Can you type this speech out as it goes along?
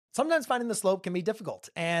sometimes finding the slope can be difficult.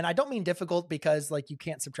 And I don't mean difficult because like you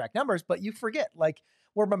can't subtract numbers, but you forget, like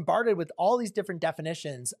we're bombarded with all these different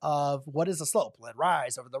definitions of what is a slope. Let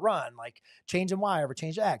rise over the run, like change in y over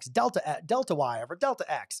change in x, delta y over delta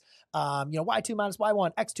x, y2 minus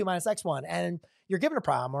y1, x2 minus x1. And you're given a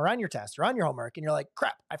problem or on your test or on your homework and you're like,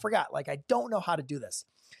 crap, I forgot. Like, I don't know how to do this.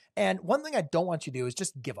 And one thing I don't want you to do is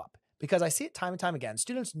just give up, because I see it time and time again.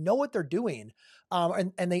 Students know what they're doing,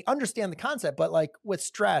 and they understand the concept, but like with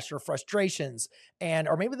stress or frustrations,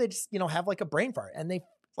 or maybe they just, have like a brain fart and they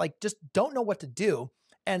like just don't know what to do.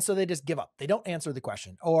 And so they just give up. They don't answer the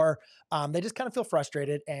question, or they just kind of feel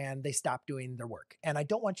frustrated and they stop doing their work. And I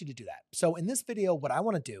don't want you to do that. So in this video, what I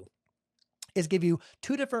want to do is give you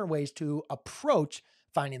two different ways to approach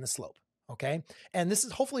finding the slope. Okay. And this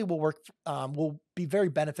is hopefully will work, will be very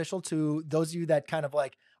beneficial to those of you that kind of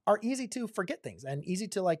like are easy to forget things and easy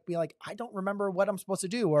to like be like, I don't remember what I'm supposed to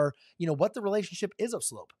do, or, what the relationship is of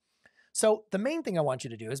slope. So the main thing I want you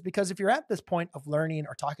to do is, because if you're at this point of learning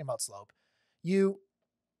or talking about slope, you've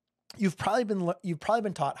probably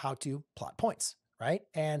been taught how to plot points, right?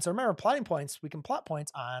 And so remember, plotting points, we can plot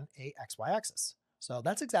points on a XY axis. So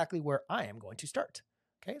that's exactly where I am going to start.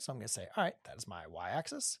 Okay. So I'm going to say, all right, that is my Y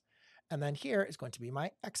axis. And then here is going to be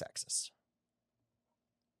my x-axis.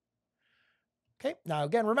 Okay, now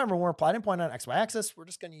again, remember when we're plotting a point on XY axis, we're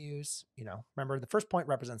just going to use, remember the first point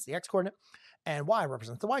represents the X coordinate and Y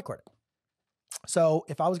represents the Y coordinate. So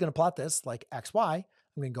if I was going to plot this like XY, I'm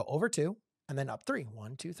going to go over 2 and then up 3,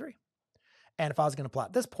 1, 2, 3. And if I was going to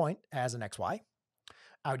plot this point as an XY,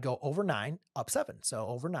 I would go over 9, up 7. So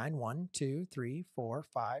over 9, 1, 2, 3, 4,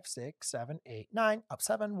 5, 6, 7, 8, 9, up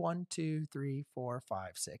 7, 1, 2, 3, 4,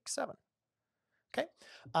 5, 6, 7. Okay.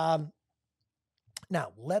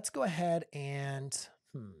 Now let's go ahead and,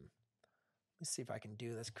 let's see if I can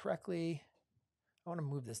do this correctly. I want to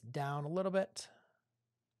move this down a little bit.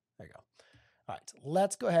 There you go. All right.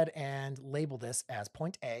 Let's go ahead and label this as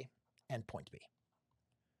point A and point B.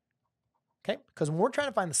 Okay, because when we're trying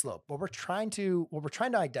to find the slope, what we're trying to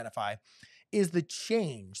identify is the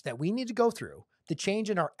change that we need to go through, the change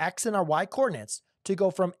in our X and our Y coordinates to go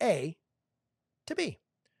from A to B.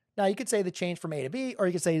 Now you could say the change from A to B, or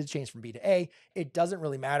you could say the change from B to A. It doesn't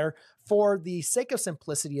really matter. For the sake of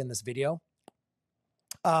simplicity in this video,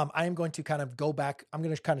 I am going to kind of go back. I'm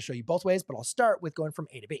going to kind of show you both ways, but I'll start with going from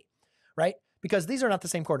A to B, right? Because these are not the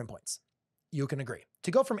same coordinate points. You can agree.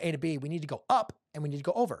 To go from A to B, we need to go up and we need to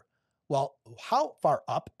go over. Well, how far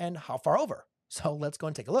up and how far over? So let's go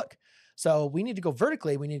and take a look. So we need to go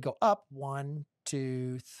vertically. We need to go up 1,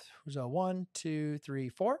 2, 3,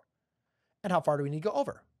 4. And how far do we need to go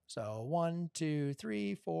over? So 1, 2,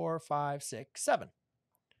 3, 4, 5, 6, 7.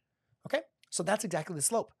 Okay. So that's exactly the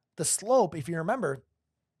slope. The slope, if you remember,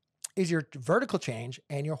 is your vertical change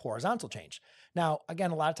and your horizontal change. Now,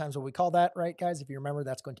 again, a lot of times what we call that, right, guys, if you remember,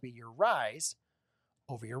 that's going to be your rise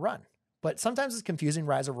over your run. But sometimes it's confusing,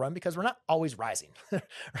 rise over run, because we're not always rising,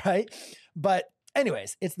 right? But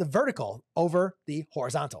anyways, it's the vertical over the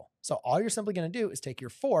horizontal. So all you're simply going to do is take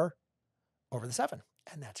your 4 over the 7,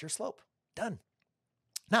 and that's your slope. Done.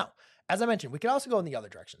 Now, as I mentioned, we could also go in the other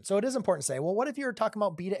direction. So it is important to say, well, what if you're talking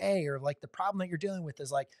about B to A, or like the problem that you're dealing with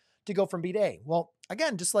is like to go from B to A? Well,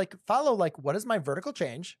 again, just like follow, like, what is my vertical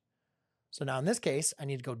change? So now in this case, I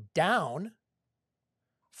need to go down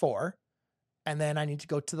 4. And then I need to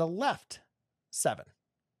go to the left 7,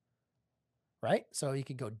 right? So you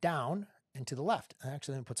could go down and to the left.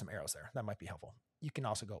 Actually, let me put some arrows there. That might be helpful. You can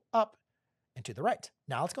also go up and to the right.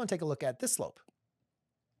 Now let's go and take a look at this slope,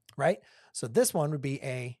 right? So this one would be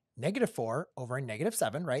a -4 over a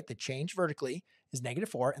 -7, right? The change vertically is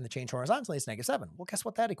 -4 and the change horizontally is -7. Well, guess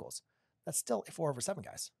what that equals? That's still a 4 over 7,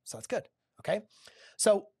 guys. So that's good, okay?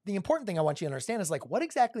 So the important thing I want you to understand is like, what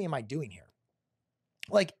exactly am I doing here?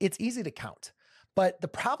 Like, it's easy to count, but the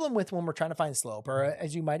problem with when we're trying to find slope, or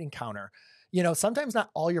as you might encounter, sometimes not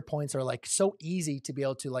all your points are like so easy to be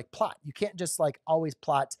able to like plot. You can't just like always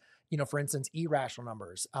plot, for instance, irrational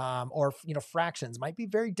numbers, or, fractions might be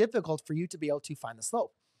very difficult for you to be able to find the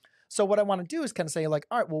slope. So what I want to do is kind of say like,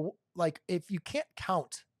 all right, well, like if you can't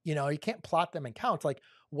count, you can't plot them and count, like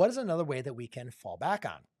what is another way that we can fall back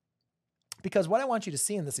on? Because what I want you to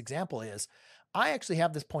see in this example is I actually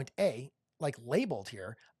have this point A like labeled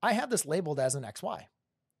here. I have this labeled as an XY.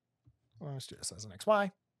 Well, let's do this as an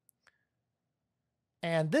XY.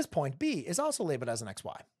 And this point B is also labeled as an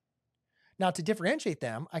XY. Now to differentiate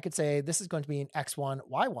them, I could say this is going to be an X1,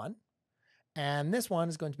 Y1, and this one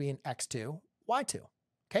is going to be an X2, Y2.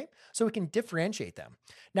 Okay. So we can differentiate them.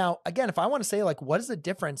 Now, again, if I want to say like, what is the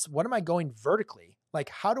difference? What am I going vertically? Like,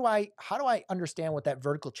 how do I understand what that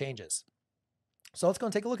vertical change is? So let's go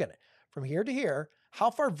and take a look at it. From here to here, how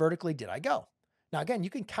far vertically did I go? Now, again, you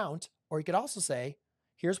can count, or you could also say,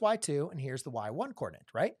 here's y2 and here's the y1 coordinate,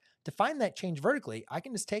 right? To find that change vertically, I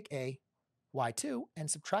can just take a y2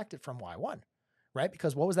 and subtract it from y1, right?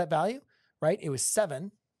 Because what was that value, right? It was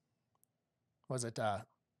 7. Was it,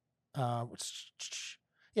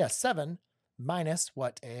 7 minus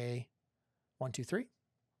what, a 1, 2, 3?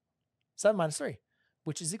 7 minus 3,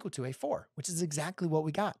 which is equal to a 4, which is exactly what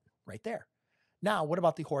we got right there. Now, what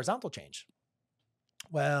about the horizontal change?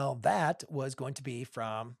 Well, that was going to be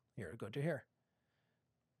from here, go to here,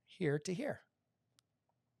 here to here,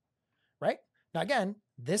 right? Now, again,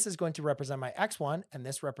 this is going to represent my x1, and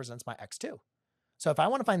this represents my x2. So if I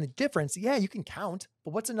want to find the difference, yeah, you can count,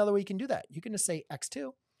 but what's another way you can do that? You can just say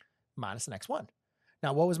x2 minus an x1.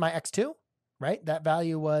 Now, what was my x2, right? That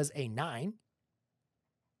value was a 9,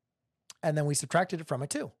 and then we subtracted it from a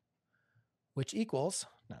 2, which equals,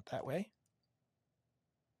 not that way,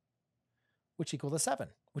 which equals a 7,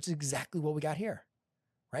 which is exactly what we got here,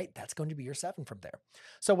 right? That's going to be your 7 from there.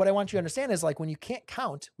 So what I want you to understand is, like, when you can't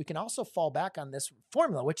count, we can also fall back on this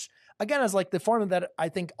formula, which again is like the formula that I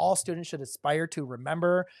think all students should aspire to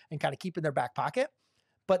remember and kind of keep in their back pocket.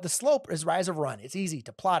 But the slope is rise over run. It's easy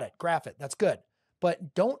to plot it, graph it. That's good.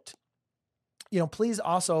 But don't, please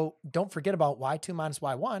also don't forget about y2 minus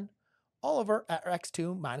y1 all over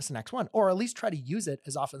x2 minus an x1, or at least try to use it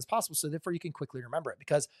as often as possible so therefore you can quickly remember it,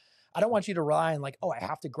 because I don't want you to rely on like, oh, I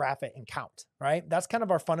have to graph it and count, right? That's kind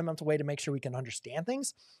of our fundamental way to make sure we can understand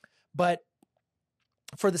things. But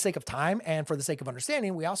for the sake of time and for the sake of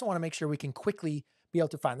understanding, we also want to make sure we can quickly be able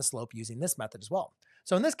to find the slope using this method as well.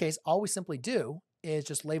 So in this case, all we simply do is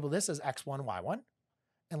just label this as x1, y1,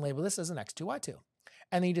 and label this as an x2, y2.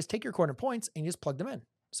 And then you just take your coordinate points and you just plug them in.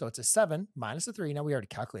 So it's a 7 minus a 3. Now we already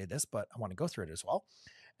calculated this, but I want to go through it as well.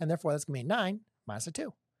 And therefore that's going to be 9 minus a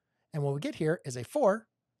 2. And what we get here is a 4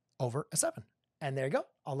 over a 7. And there you go.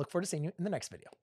 I'll look forward to seeing you in the next video.